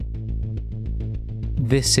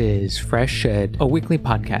This is Fresh Ed, a weekly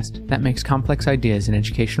podcast that makes complex ideas in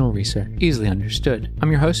educational research easily understood. I'm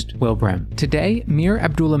your host, Will Brehm. Today, Mir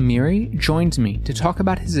Abdullah Miri joins me to talk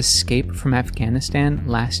about his escape from Afghanistan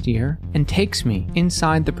last year and takes me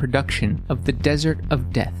inside the production of The Desert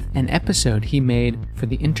of Death, an episode he made for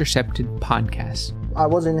the Intercepted podcast. I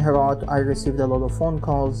was in Herat. I received a lot of phone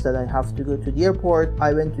calls that I have to go to the airport.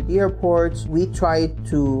 I went to the airport. We tried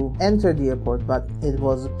to enter the airport, but it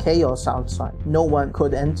was chaos outside. No one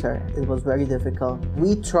could enter. It was very difficult.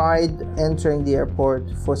 We tried entering the airport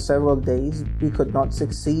for several days. We could not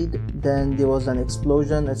succeed. Then there was an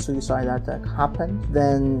explosion. A suicide attack happened.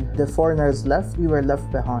 Then the foreigners left. We were left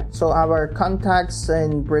behind. So our contacts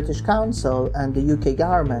in British Council and the UK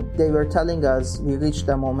government, they were telling us, we reached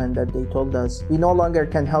a moment that they told us, we no longer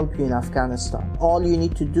can help you in Afghanistan. All you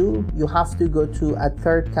need to do, you have to go to a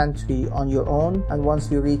third country on your own, and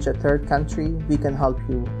once you reach a third country, we can help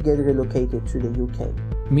you get relocated to the UK.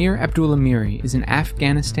 Mir Abdullah Miri is an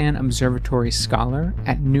Afghanistan Observatory scholar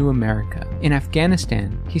at New America. In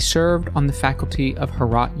Afghanistan, he served on the faculty of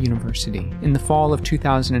Herat University. In the fall of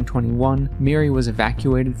 2021, Miri was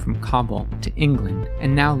evacuated from Kabul to England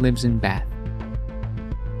and now lives in Bath.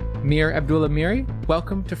 Mir Abdullah Miri,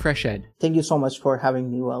 welcome to Fresh Ed. Thank you so much for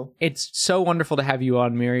having me, Will. It's so wonderful to have you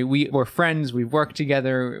on, Miri. We're friends, we've worked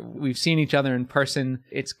together, we've seen each other in person.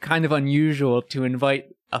 It's kind of unusual to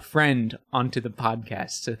invite a friend onto the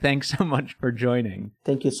podcast, so thanks so much for joining.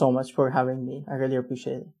 Thank you so much for having me. I really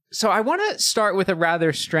appreciate it. So I want to start with a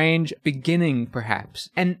rather strange beginning, perhaps,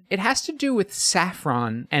 and it has to do with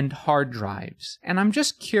saffron and hard drives. And I'm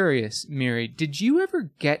just curious, Miri, did you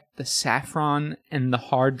ever get the saffron and the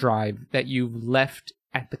hard drive that you've left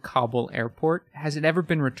at the Kabul airport? Has it ever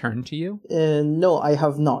been returned to you? No, I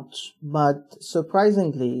have not. But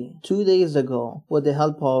surprisingly, 2 days ago, with the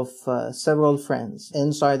help of several friends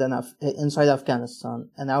inside Afghanistan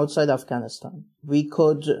and outside Afghanistan, we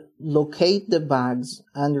could locate the bags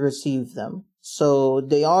and receive them. So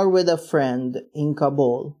they are with a friend in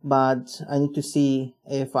Kabul, but I need to see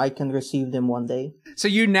if I can receive them one day. So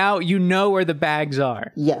you know where the bags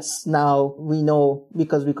are? Yes, now we know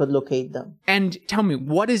because we could locate them. And tell me,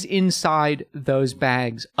 what is inside those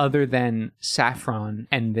bags other than saffron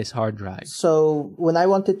and this hard drive? So when I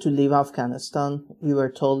wanted to leave Afghanistan, we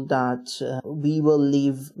were told that we will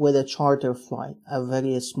leave with a charter flight, a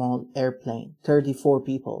very small airplane, 34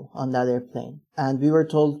 people on that airplane. And we were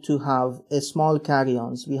told to have a small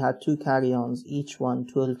carry-ons. We had 2 carry-ons, each one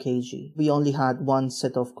 12 kg. We only had one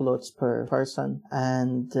set of clothes per person.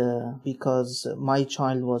 And because my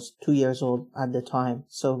child was 2 years old at the time,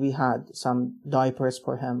 so we had some diapers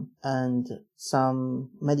for him and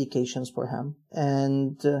some medications for him,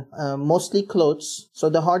 and mostly clothes. So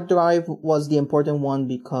the hard drive was the important one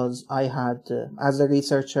because I had, as a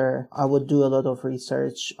researcher, I would do a lot of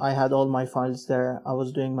research. I had all my files there. I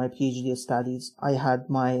was doing my PhD studies. I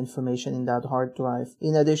had my information in that hard drive.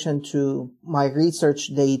 In addition to my research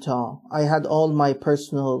data, I had all my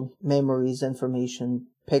personal memories, information,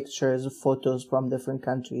 pictures, photos from different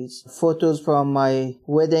countries, photos from my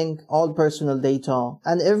wedding, all personal data,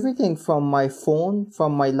 and everything from my phone,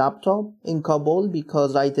 from my laptop in Kabul,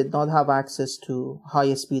 because I did not have access to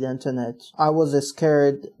high-speed internet. I was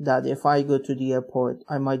scared that if I go to the airport,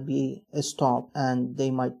 I might be stopped and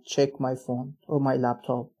they might check my phone or my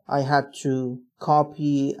laptop. I had to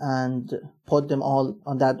copy and put them all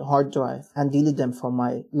on that hard drive and delete them from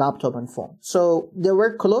my laptop and phone. So there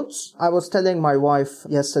were clothes. I was telling my wife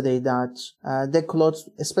yesterday that the clothes,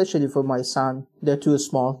 especially for my son, they're too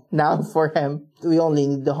small now for him. We only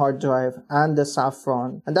need the hard drive and the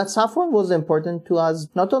saffron. And that saffron was important to us,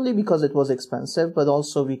 not only because it was expensive, but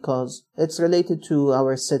also because it's related to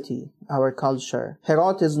our city, our culture.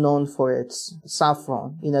 Herat is known for its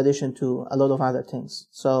saffron, in addition to a lot of other things.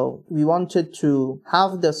 So we wanted to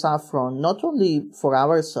have the saffron, not only for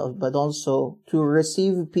ourselves, but also to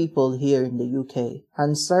receive people here in the UK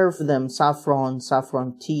and serve them saffron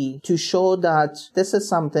tea, to show that this is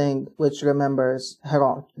something which remembers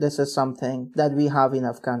Herat. This is something that we have in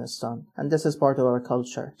Afghanistan, and this is part of our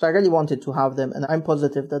culture. So I really wanted to have them, and I'm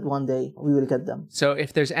positive that one day we will get them. So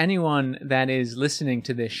if there's anyone that is listening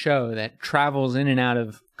to this show that travels in and out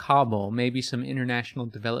of Kabul, maybe some international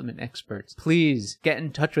development experts, please get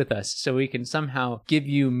in touch with us so we can somehow give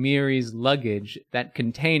you Miri's luggage that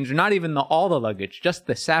contains, or not even all the luggage, just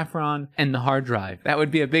the saffron and the hard drive. That would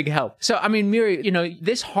be a big help. So, I mean, Miri,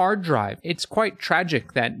 this hard drive, it's quite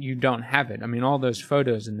tragic that you don't have it. I mean, all those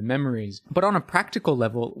photos and the memories. But on a practical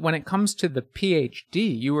level, when it comes to the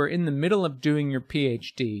PhD, you were in the middle of doing your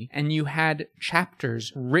PhD and you had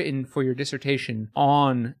chapters written for your dissertation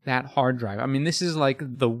on that hard drive. I mean, this is like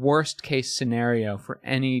the worst case scenario for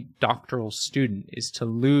any doctoral student is to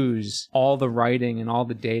lose all the writing and all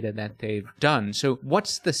the data that they've done. So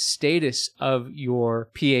what's the status of your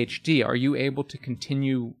PhD? Are you able to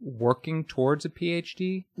continue working towards a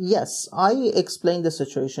PhD? Yes, I explained the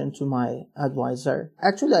situation to my advisor.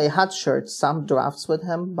 Actually, I had shared some drafts with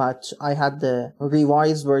him, but I had the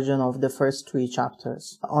revised version of the first 3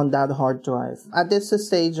 chapters on that hard drive. At this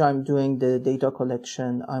stage, I'm doing the data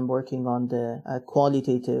collection. I'm working on the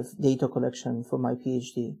qualitative data collection for my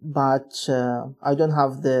PhD, but I don't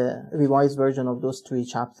have the revised version of those 3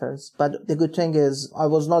 chapters. But the good thing is I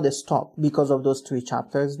was not stopped because of those 3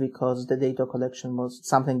 chapters, because the data collection was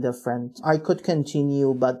something different. I could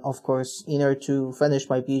continue, but of course, in order to finish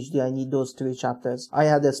my PhD, I need those 3 chapters. I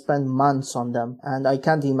had to spend months on them, and I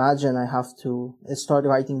can't imagine I have to start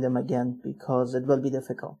writing them again because it will be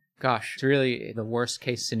difficult. Gosh, it's really the worst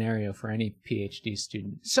case scenario for any PhD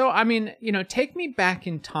student. So, I mean, take me back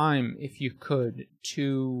in time, if you could,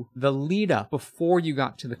 to the lead up before you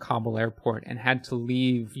got to the Kabul airport and had to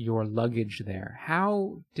leave your luggage there.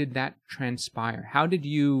 How did that transpire? How did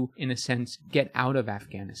you, in a sense, get out of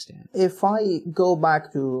Afghanistan? If I go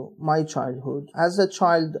back to my childhood, as a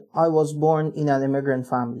child, I was born in an immigrant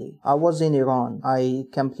family. I was in Iran. I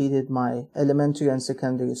completed my elementary and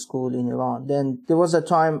secondary school in Iran. Then there was a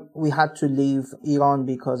time we had to leave Iran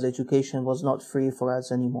because education was not free for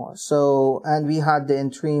us anymore. And we had the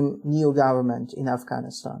interim new government in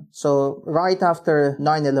Afghanistan. So right after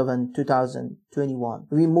 9/11, 2021,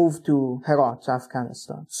 we moved to Herat,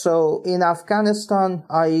 Afghanistan. So in Afghanistan,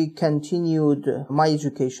 I continued my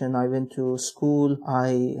education. I went to school.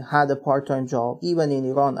 I had a part-time job. Even in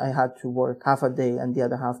Iran, I had to work half a day and the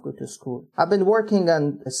other half go to school. I've been working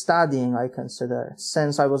and studying, I consider,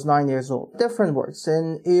 since I was 9 years old. Different works.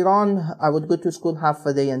 In Iran, I would go to school half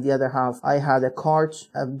a day and the other half I had a cart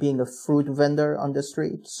being a fruit vendor on the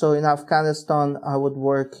street. So in Afghanistan, I would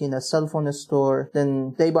work in a cell phone store.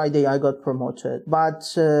 Then day by day, I got promoted. But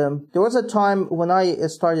there was a time when I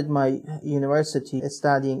started my university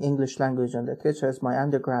studying English language and literature as my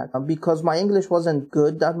undergrad. Because my English wasn't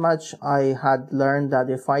good that much, I had learned that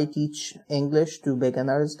if I teach English to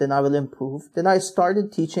beginners, then I will improve. Then I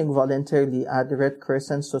started teaching voluntarily at the Red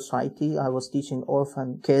Crescent Society. I was teaching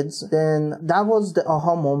orphan kids. Then that was the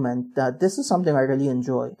aha moment that this is something I really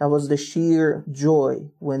enjoy. That was the sheer joy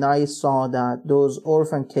when I saw that those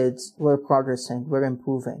orphan kids were progressing, were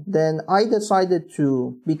improving. Then I decided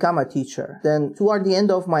to become a teacher. Then toward the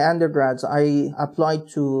end of my undergrads, I applied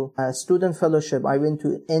to a student fellowship. I went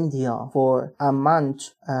to India for a month.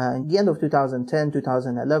 At the end of 2010,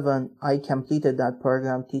 2011, I completed that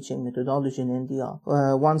program, teaching methodology in India.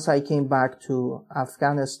 Once I came back to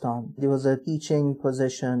Afghanistan, there was a teaching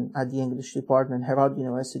position at the English department, Herat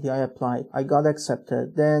University. I applied. I got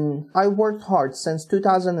accepted. Then I worked hard since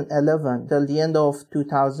 2011 till the end of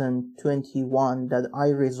 2021 that I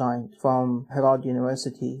resigned from Herat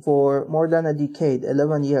University. For more than a decade,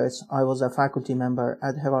 11 years, I was a faculty member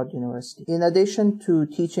at Herat University. In addition to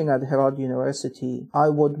teaching at Herat University, I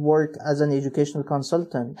would work as an educational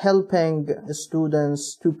consultant, helping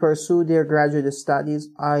students to pursue their graduate studies.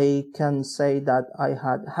 I can say that I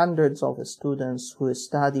had hundreds of students who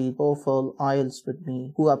studied TOEFL, IELTS with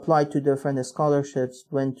me, who applied to different scholarships,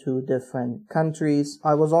 went to different countries.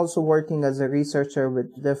 I was also working as a researcher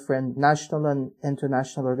with different national and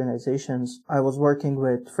international organizations. I was working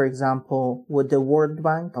with, for example, with the World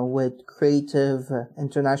Bank, with Creative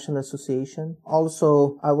International Association.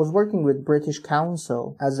 Also, I was working with British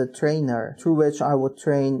Council as a trainer, through which I would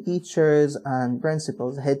train teachers and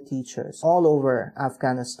principals, head teachers, all over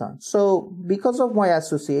Afghanistan. So, because of my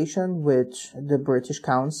association with the British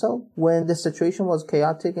Council, when the situation was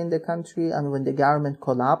chaotic in the country and when the government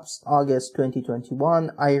collapsed, August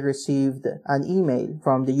 2021, I received an email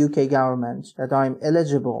from the UK government that I'm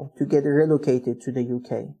eligible to get relocated to the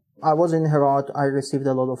UK. I was in Herat. I received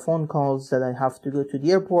a lot of phone calls that I have to go to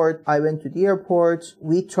the airport. I went to the airport.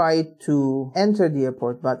 We tried to enter the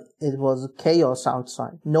airport, but it was chaos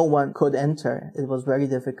outside. No one could enter. It was very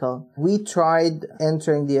difficult. We tried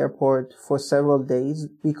entering the airport for several days.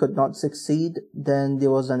 We could not succeed. Then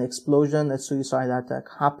there was an explosion. A suicide attack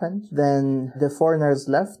happened. Then the foreigners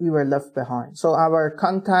left. We were left behind. So our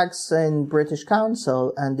contacts in British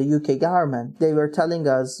Council and the UK government, they were telling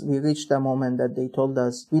us, we reached a moment that they told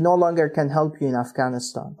us, we no longer can help you in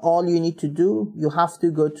Afghanistan. All you need to do, you have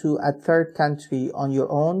to go to a third country on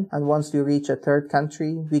your own. And once you reach a third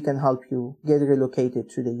country, we can help you get relocated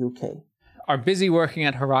to the UK. are busy working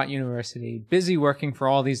at Herat University, busy working for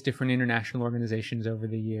all these different international organizations over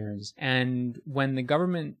the years. And when the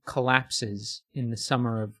government collapses in the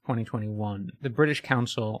summer of 2021, the British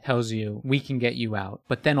Council tells you, we can get you out.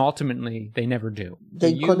 But then ultimately, they never do.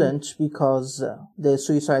 They couldn't because the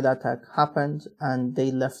suicide attack happened and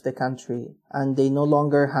they left the country. And they no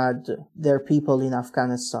longer had their people in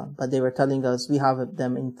Afghanistan, but they were telling us we have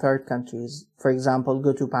them in third countries. For example,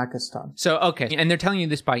 go to Pakistan. So, okay. And they're telling you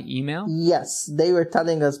this by email? Yes, they were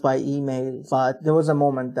telling us by email, but there was a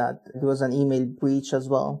moment that there was an email breach as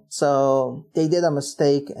well. So they did a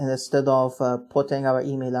mistake, and instead of putting our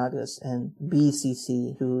email address in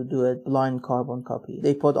BCC to do a blind carbon copy,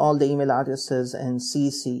 they put all the email addresses in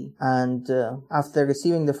CC. And after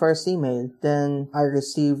receiving the first email, then I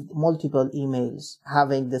received multiple emails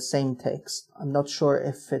having the same text. I'm not sure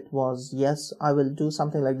if it was, yes, I will do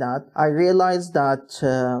something like that. I realized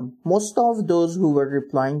that most of those who were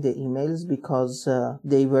replying the emails, because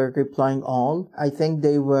they were replying all, I think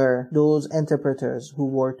they were those interpreters who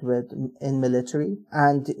worked with in military.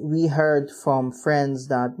 And we heard from friends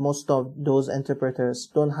that most of those interpreters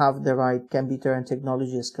don't have the right computer and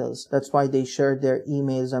technology skills. That's why they shared their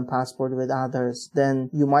emails and password with others. Then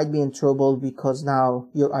you might be in trouble because now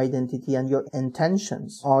your identity and your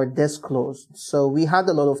intentions are disclosed. So we had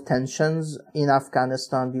a lot of tensions in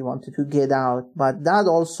Afghanistan. We wanted to get out, but that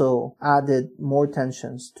also added more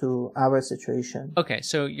tensions to our situation. Okay,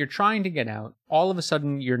 so you're trying to get out. All of a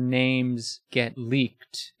sudden, your names get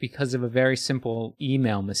leaked because of a very simple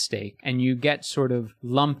email mistake, and you get sort of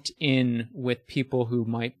lumped in with people who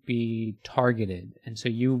might be targeted, and so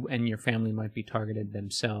you and your family might be targeted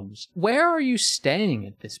themselves. Where are you staying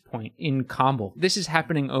at this point in Kabul? This is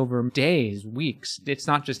happening over days, weeks. It's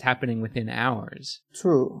not just happening within hours.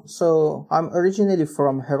 True. So I'm originally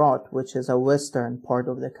from Herat, which is a western part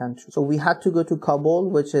of the country. So we had to go to Kabul,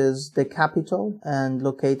 which is the capital and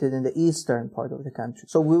located in the eastern part of the country.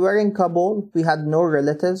 So we were in Kabul. We had no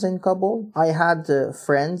relatives in Kabul. I had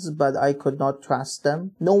friends, but I could not trust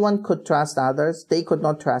them. No one could trust others. They could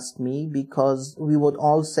not trust me because we would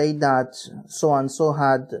all say that so-and-so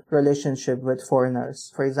had relationship with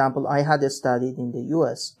foreigners. For example, I had studied in the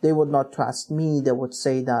US. They would not trust me. They would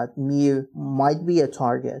say that Mir might be a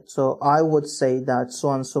target. So I would say that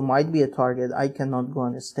so-and-so might be a target. I cannot go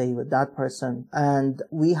and stay with that person. And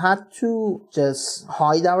we had to just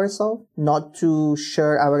hide ourselves, not to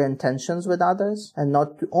share our intentions with others, and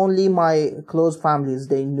not to, only my close families,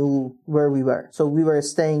 they knew where we were. So we were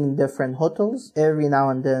staying in different hotels. Every now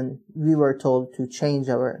and then we were told to change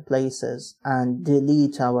our places and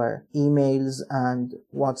delete our emails and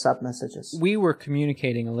WhatsApp messages. We were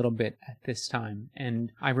communicating a little bit at this time,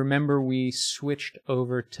 and I remember we switched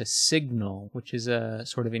over to Signal, which is a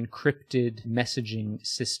sort of encrypted messaging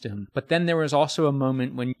system. But then there was also a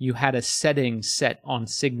moment when you had a setting set on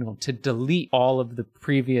Signal to delete all of the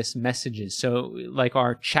previous messages. So like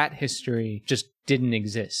our chat history just didn't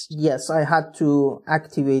exist. Yes, I had to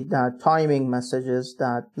activate that timing messages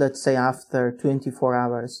that, let's say after 24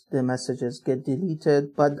 hours, the messages get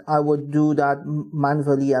deleted. But I would do that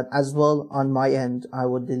manually as well on my end. I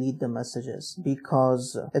would delete the messages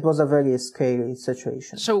because it was a very scary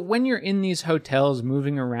situation. So when you're in these hotels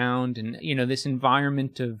moving around and, you know, this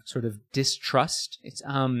environment of sort of distrust, it's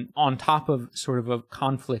on top of sort of a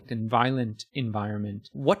conflict and violent environment.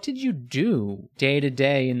 What did you do day to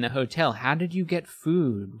day in the hotel? How did you get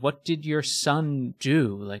food? What did your son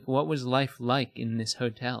do? Like, what was life like in this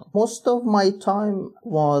hotel? Most of my time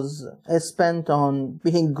was spent on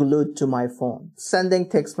being glued to my phone, sending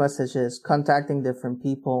text messages, contacting different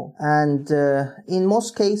people. And in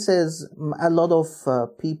most cases, a lot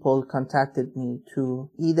of people contacted me to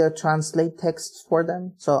either translate texts for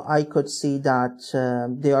them. So I could see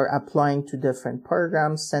that they are applying to different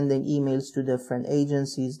programs, sending emails to different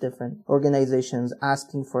agencies, different organizations,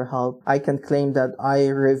 asking for help. I can claim that I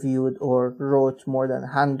reviewed or wrote more than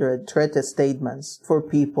 100 threat statements for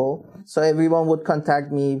people. So everyone would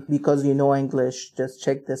contact me because you know English, just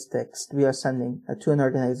check this text. We are sending to an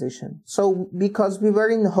organization. So because we were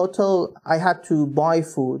in the hotel, I had to buy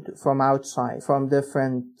food from outside, from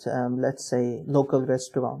different, let's say, local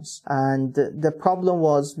restaurants. And the problem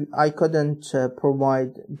was I couldn't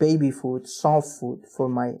provide baby food, soft food for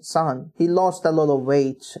my son. He lost a lot of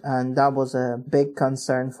weight, and that was a big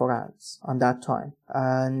concern for us on that time.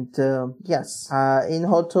 And yes, in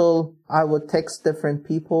hotel I would text different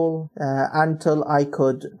people until I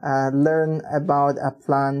could learn about a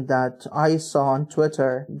plan that I saw on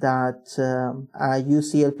Twitter that a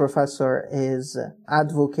UCL professor is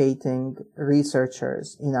advocating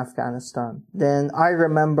researchers in Afghanistan. Then I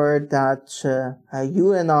remembered that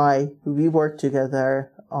you and I, we worked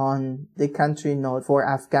together on the country note for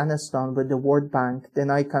Afghanistan with the World Bank. Then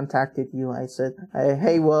I contacted you. I said,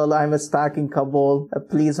 hey, well, I'm stuck in Kabul.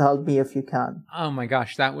 Please help me if you can. Oh my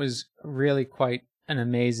gosh, that was really quite an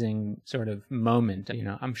amazing sort of moment.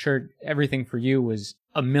 I'm sure everything for you was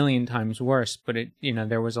a million times worse, but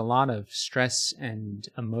there was a lot of stress and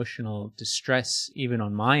emotional distress even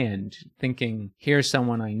on my end, thinking here's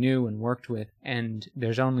someone I knew and worked with, and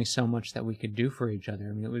there's only so much that we could do for each other.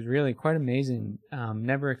 I mean, it was really quite amazing.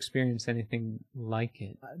 Never experienced anything like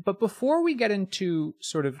it. But before we get into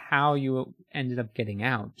sort of how you ended up getting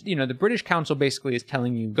out, the British Council basically is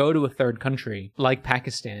telling you go to a third country like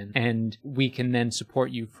Pakistan and we can then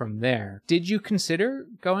support you from there. Did you consider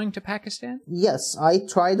going to Pakistan? Yes, I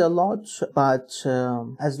tried a lot, but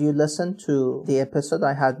as you listen to the episode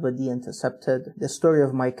I had with The Intercepted, the story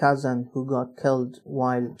of my cousin who got killed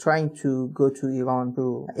while trying to go to Iran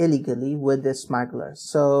through illegally with the smugglers.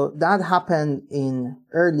 So that happened in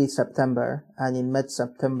early September, and in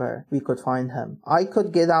mid-September we could find him. I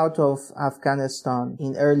could get out of Afghanistan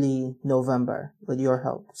in early November with your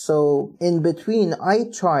help. So in between, I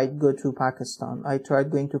tried go to Pakistan. I tried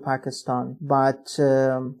going to Pakistan, but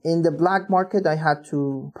in the black market, I had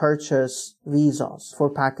to purchase visas for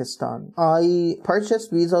Pakistan. I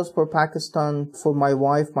purchased visas for Pakistan for my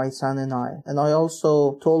wife, my son, and I. And I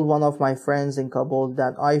also told one of my friends in Kabul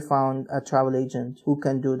that I found a travel agent who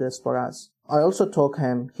can do this for us. I also told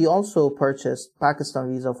him he also purchased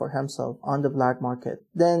Pakistan visa for himself on the black market.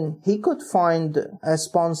 Then he could find a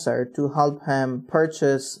sponsor to help him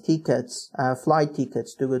purchase tickets, flight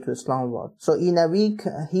tickets to go to Islamabad. So in a week,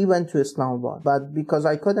 he went to Islamabad. But because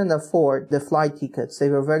I couldn't afford the flight tickets, they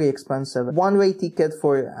were very expensive. One-way ticket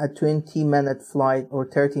for a 20-minute flight or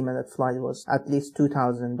 30-minute flight was at least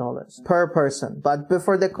 $2,000 per person. But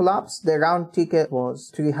before the collapse, the round ticket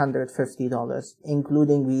was $350,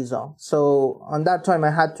 including visa. So on that time, I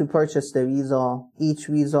had to purchase the visa. Each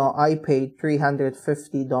visa, I paid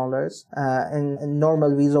 $350, and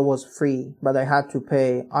normal visa was free, but I had to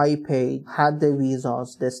pay. I paid, had the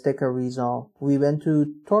visas, the sticker visa. We went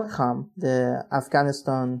to Torkham, the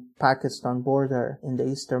Afghanistan-Pakistan border in the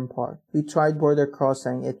eastern part. We tried border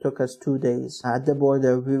crossing. It took us 2 days. At the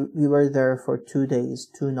border, we were there for 2 days,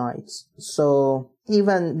 2 nights. So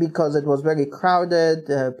even because it was very crowded,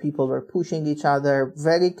 people were pushing each other,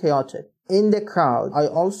 very chaotic. In the crowd, I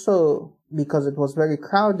also, because it was very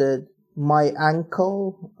crowded, my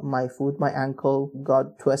ankle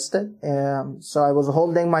got twisted. So I was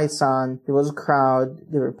holding my son. There was a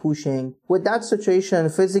crowd. They were pushing. With that situation,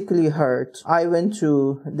 physically hurt, I went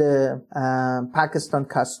to the Pakistan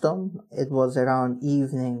custom. It was around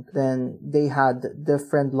evening. Then they had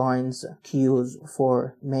different lines, queues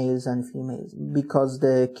for males and females. Because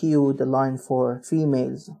the line for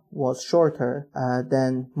females was shorter,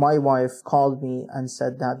 then my wife called me and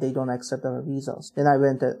said that they don't accept our visas. Then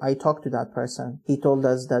I talked to that person. He told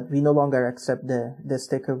us that we no longer accept the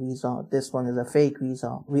sticker visa. This one is a fake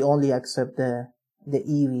visa. We only accept the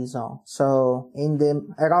e-visa. So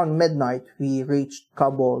around midnight, we reached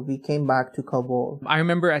Kabul. We came back to Kabul. I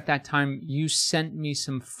remember at that time, you sent me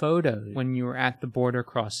some photos when you were at the border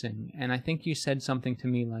crossing. And I think you said something to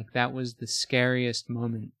me like that was the scariest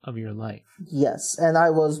moment of your life. Yes. And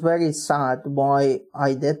I was very sad why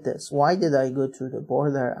I did this. Why did I go to the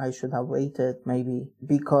border? I should have waited maybe,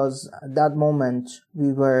 because at that moment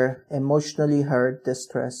we were emotionally hurt,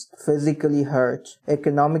 distressed, physically hurt.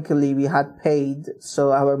 Economically, we had paid.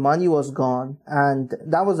 So our money was gone, and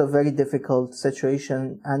that was a very difficult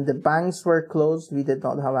situation, and the banks were closed. We did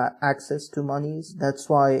not have access to monies. That's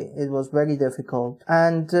why it was very difficult.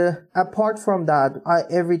 And apart from that,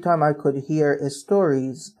 every time I could hear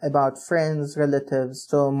stories about friends, relatives.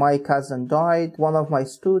 So my cousin died. One of my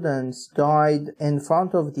students died in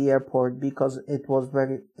front of the airport because it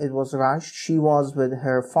was rushed. She was with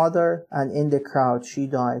her father, and in the crowd she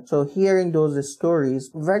died. So hearing those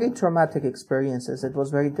stories, very traumatic experience. It was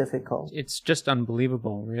very difficult. It's just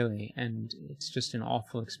unbelievable, really, and it's just an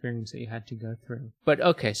awful experience that you had to go through. But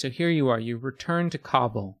okay, so here you are. You return to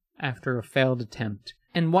Kabul after a failed attempt.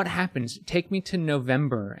 And what happens? Take me to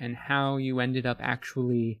November and how you ended up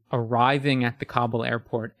actually arriving at the Kabul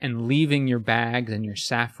airport and leaving your bags and your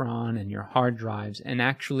saffron and your hard drives and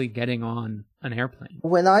actually getting on an airplane.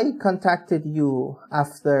 When I contacted you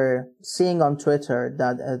after seeing on Twitter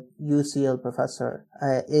that a UCL professor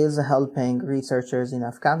is helping researchers in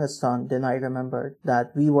Afghanistan, then I remembered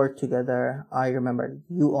that we work together. I remembered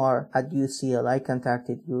you are at UCL. I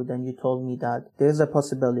contacted you. Then you told me that there's a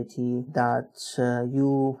possibility that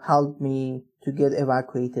you helped me to get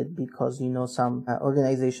evacuated because, some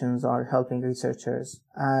organizations are helping researchers.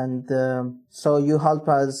 And so you help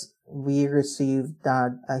us we received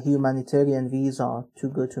that a humanitarian visa to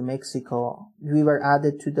go to Mexico, we were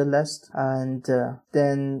added to the list. And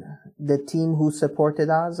then the team who supported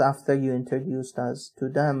us, after you introduced us to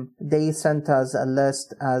them, they sent us a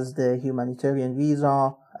list as the humanitarian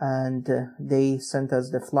visa, and they sent us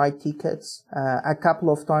the flight tickets. A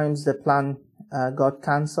couple of times the plan got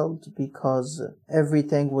cancelled because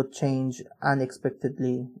everything would change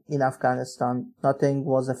unexpectedly in Afghanistan. Nothing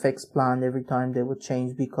was a fixed plan. Every time they would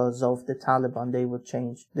change because of the Taliban, they would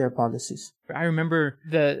change their policies. I remember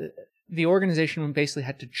the organization basically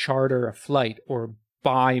had to charter a flight or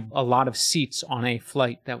buy a lot of seats on a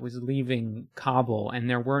flight that was leaving Kabul, and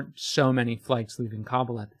there weren't so many flights leaving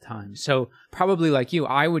Kabul at the time. So probably like you,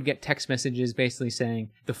 I would get text messages basically saying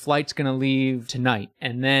the flight's going to leave tonight,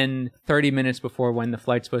 and then 30 minutes before when the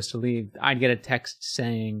flight's supposed to leave, I'd get a text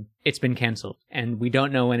saying it's been canceled and we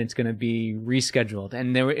don't know when it's going to be rescheduled.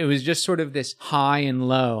 And it was just sort of this high and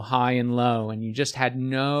low, and you just had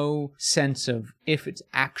no sense of if it's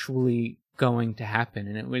actually going to happen.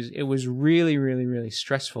 And it was really, really, really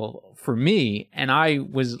stressful for me. And I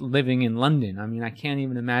was living in London. I mean, I can't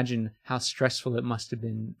even imagine how stressful it must have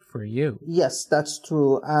been for you. Yes, that's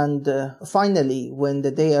true. And finally, when the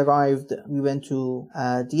day arrived, we went to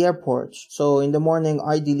the airport. So in the morning,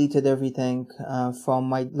 I deleted everything from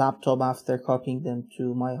my laptop after copying them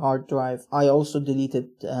to my hard drive. I also deleted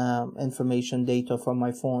information data from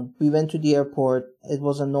my phone. We went to the airport. It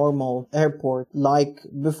was a normal airport like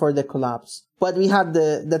before the collapse. But we had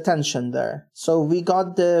the tension there. So we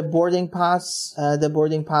got the boarding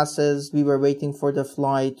passes. We were waiting for the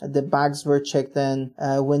flight. The bags were checked in.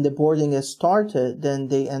 When the boarding started, then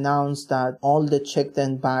they announced that all the checked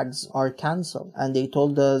in bags are cancelled. And they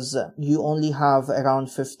told us you only have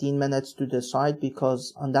around 15 minutes to decide,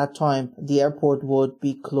 because on that time, the airport would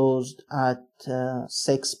be closed at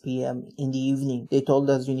 6 p.m. in the evening. They told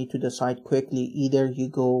us you need to decide quickly. Either you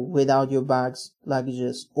go without your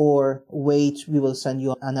luggages, or wait, we will send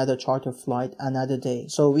you another charter flight another day.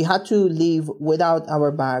 So we had to leave without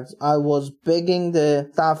our bags. I was begging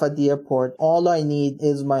the staff at the airport, all I need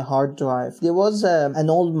is my hard drive. There was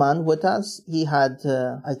an old man with us. He had,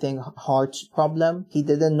 I think, heart problem. He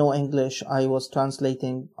didn't know English. I was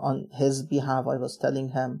translating on his behalf. I was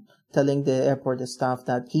telling the airport staff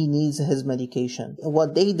that he needs his medication.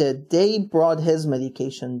 What they did, they brought his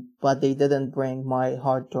medication, but they didn't bring my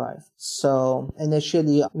hard drive. So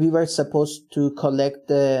initially, we were supposed to collect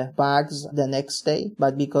the bags the next day,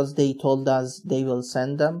 but because they told us they will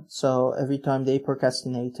send them, so every time they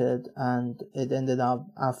procrastinated, and it ended up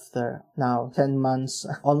after now 10 months,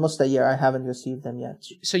 almost a year, I haven't received them yet.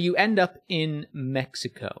 So you end up in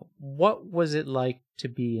Mexico. What was it like to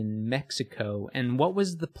be in Mexico, and what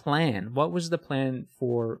was the plan? What was the plan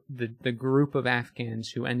for the group of Afghans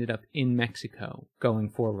who ended up in Mexico going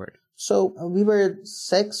forward? So we were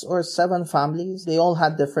 6 or 7 families. They all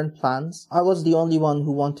had different plans. I was the only one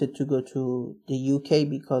who wanted to go to the UK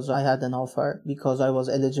because I had an offer, because I was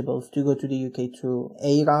eligible to go to the UK through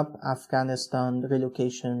ARAP, Afghanistan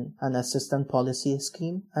Relocation and Assistance Policy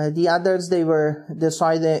Scheme. The others, they were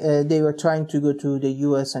trying to go to the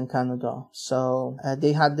US and Canada. So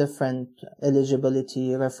they had different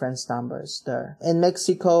eligibility reference numbers there. In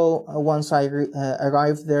Mexico, once I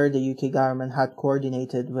arrived there, the UK government had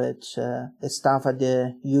coordinated with staff at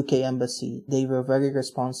the UK embassy. They were very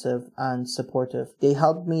responsive and supportive. They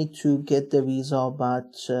helped me to get the visa,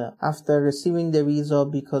 but after receiving the visa,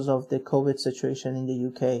 because of the COVID situation in the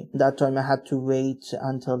UK, that time I had to wait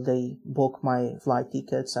until they booked my flight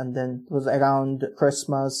tickets, and then it was around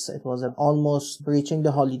Christmas. It was almost reaching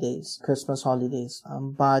the Christmas holidays.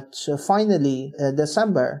 But finally,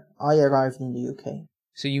 December, I arrived in the UK.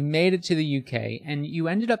 So you made it to the UK, and you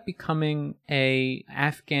ended up becoming a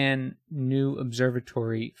Afghan New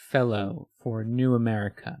Observatory Fellow for New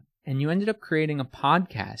America. And you ended up creating a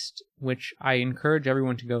podcast, which I encourage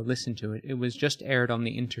everyone to go listen to it. It was just aired on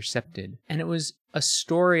The Intercepted. And it was a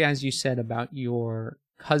story, as you said, about your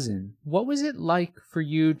cousin. What was it like for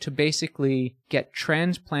you to basically get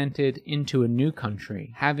transplanted into a new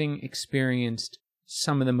country, having experienced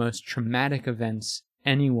some of the most traumatic events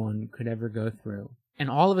anyone could ever go through? And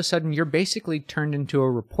all of a sudden, you're basically turned into a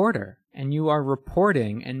reporter, and you are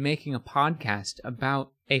reporting and making a podcast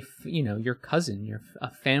about your cousin, a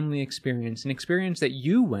family experience, an experience that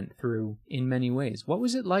you went through in many ways. What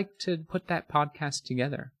was it like to put that podcast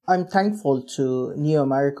together? I'm thankful to New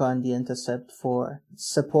America and The Intercept for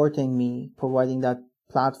supporting me, providing that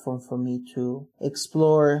platform for me to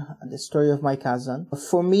explore the story of my cousin.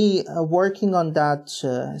 For me, working on that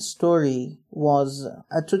story was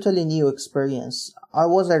a totally new experience. I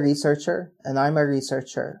was a researcher and I'm a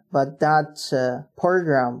researcher, but that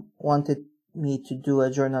program wanted me to do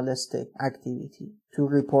a journalistic activity, to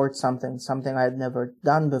report something I had never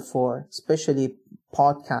done before, especially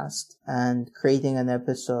podcast and creating an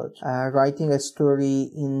episode, writing a story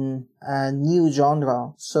in a new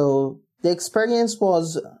genre. So the experience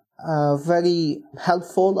was very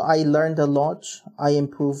helpful. I learned a lot. I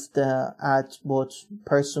improved at both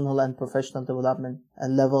personal and professional development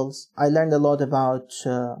levels. I learned a lot about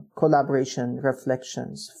collaboration,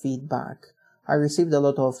 reflections, feedback. I received a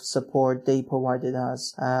lot of support. They provided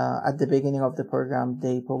us, at the beginning of the program,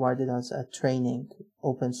 they provided us a training,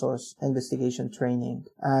 open source investigation training.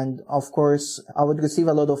 And of course, I would receive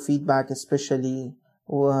a lot of feedback, especially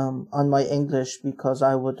on my English, because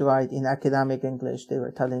I would write in academic English. They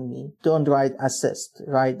were telling me, don't write assist,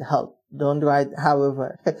 write help. Don't write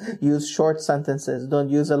however. Use short sentences. Don't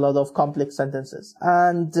use a lot of complex sentences.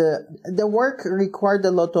 And the work required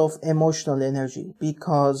a lot of emotional energy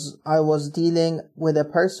because I was dealing with a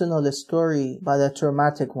personal story, but a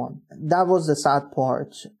traumatic one. That was the sad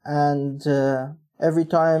part. And every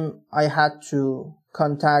time I had to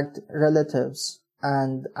contact relatives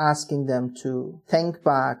and asking them to think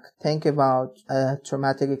about a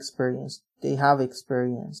traumatic experience they have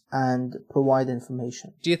experienced and provide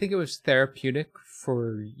information. Do you think it was therapeutic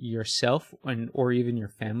for yourself or even your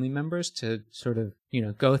family members to sort of,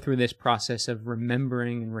 go through this process of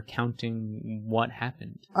remembering and recounting what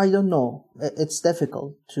happened? I don't know. It's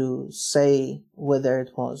difficult to say whether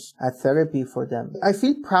it was a therapy for them. I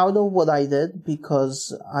feel proud of what I did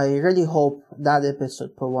because I really hope that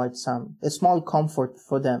episode provides a small comfort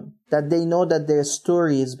for them, that they know that their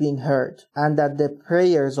story is being heard and that the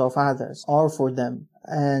prayers of others are for them.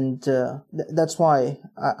 And that's why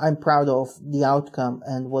I'm proud of the outcome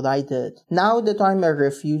and what I did. Now that I'm a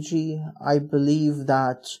refugee, I believe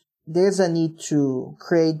that there's a need to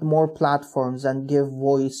create more platforms and give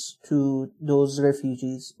voice to those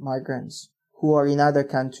refugees, migrants, who are in other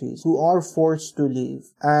countries, who are forced to leave,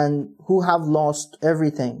 and who have lost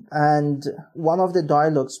everything. And one of the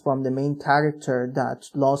dialogues from the main character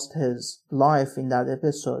that lost his life in that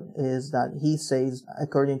episode is that he says,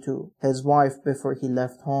 according to his wife before he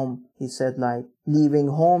left home, he said, leaving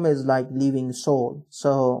home is like leaving soul.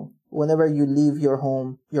 So whenever you leave your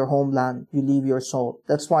home, your homeland, you leave your soul.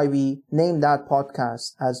 That's why we named that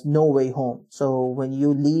podcast as No Way Home. So when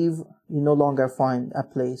you leave, you no longer find a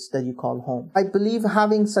place that you call home. I believe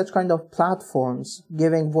having such kind of platforms,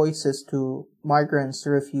 giving voices to migrants,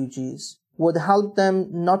 refugees, would help them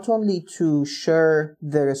not only to share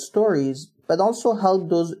their stories, but also help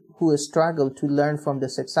those who struggle to learn from the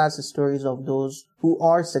success stories of those who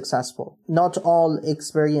are successful. Not all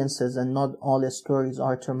experiences and not all stories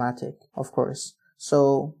are traumatic, of course.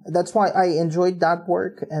 So that's why I enjoyed that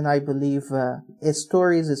work, and I believe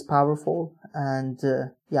stories is powerful. And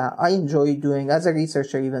I enjoy doing, as a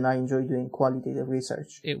researcher even, I enjoy doing qualitative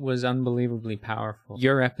research. It was unbelievably powerful.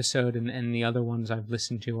 Your episode and the other ones I've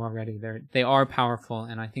listened to already, they are powerful,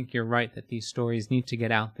 and I think you're right that these stories need to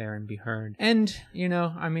get out there and be heard. And,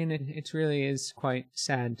 it really is quite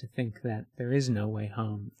sad to think that there is no way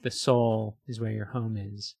home. The soul is where your home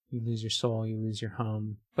is. You lose your soul, you lose your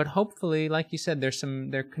home. But hopefully, like you said,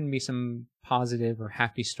 there can be some positive or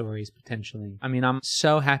happy stories potentially. I'm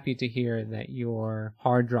so happy to hear that your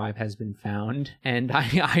hard drive has been found, and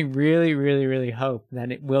I really, really, really hope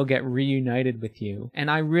that it will get reunited with you.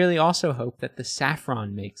 And I really also hope that the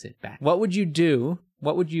saffron makes it back. What would you do?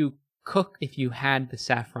 What would you cook if you had the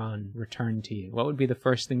saffron returned to you? What would be the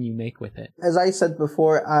first thing you make with it? As I said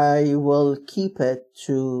before, I will keep it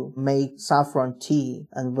to make saffron tea.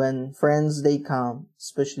 And when friends, they come,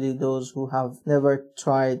 especially those who have never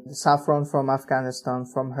tried saffron from Afghanistan,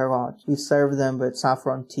 from Herat, we serve them with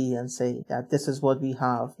saffron tea and say that this is what we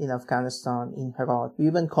have in Afghanistan, in Herat. We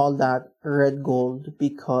even call that red gold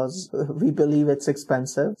because we believe it's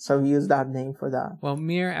expensive. So we use that name for that. Well,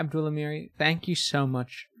 Mir Abdullah Miri, thank you so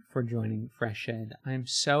much for joining Freshed. I'm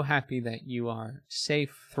so happy that you are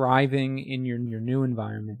safe, thriving in your new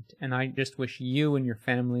environment, and I just wish you and your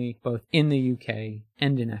family, both in the UK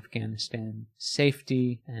and in Afghanistan,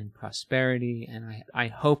 safety and prosperity, and I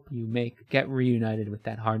hope you get reunited with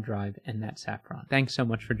that hard drive and that saffron. Thanks so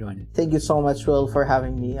much for joining. Thank you so much, Will, for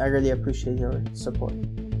having me. I really appreciate your support.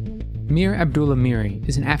 Mir Abdullah Miri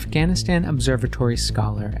is an Afghanistan Observatory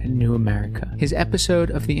scholar at New America. His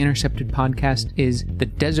episode of the Intercepted podcast is The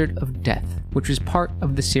Desert of Death. which was part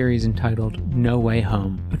of the series entitled No Way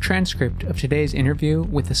Home. A transcript of today's interview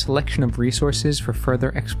with a selection of resources for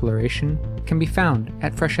further exploration can be found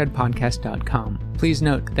at freshedpodcast.com. Please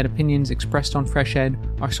note that opinions expressed on Fresh Ed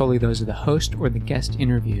are solely those of the host or the guest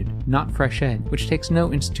interviewed, not Fresh Ed, which takes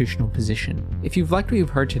no institutional position. If you've liked what you've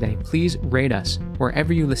heard today, please rate us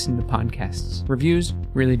wherever you listen to podcasts. Reviews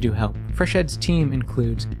really do help. Fresh Ed's team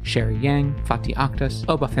includes Sherry Yang, Fatih Akhtas,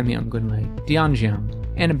 Obafemi Ongunle, Dion Jiang,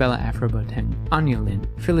 Annabella Afroboteng, Anya Lin,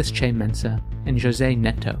 Phyllis Che Mensa, and Jose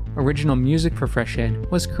Neto. Original music for Fresh Ed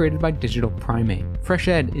was created by Digital Primate. Fresh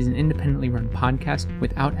Ed is an independently run podcast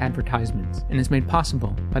without advertisements and is made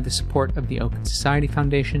possible by the support of the Open Society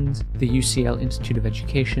Foundations, the UCL Institute of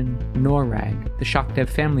Education, NORAG, the ShockDev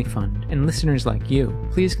Family Fund, and listeners like you.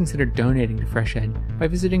 Please consider donating to Fresh Ed by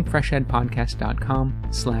visiting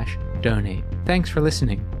freshedpodcast.com/donate. Thanks for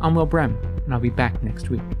listening. I'm Will Brehm, and I'll be back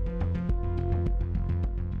next week.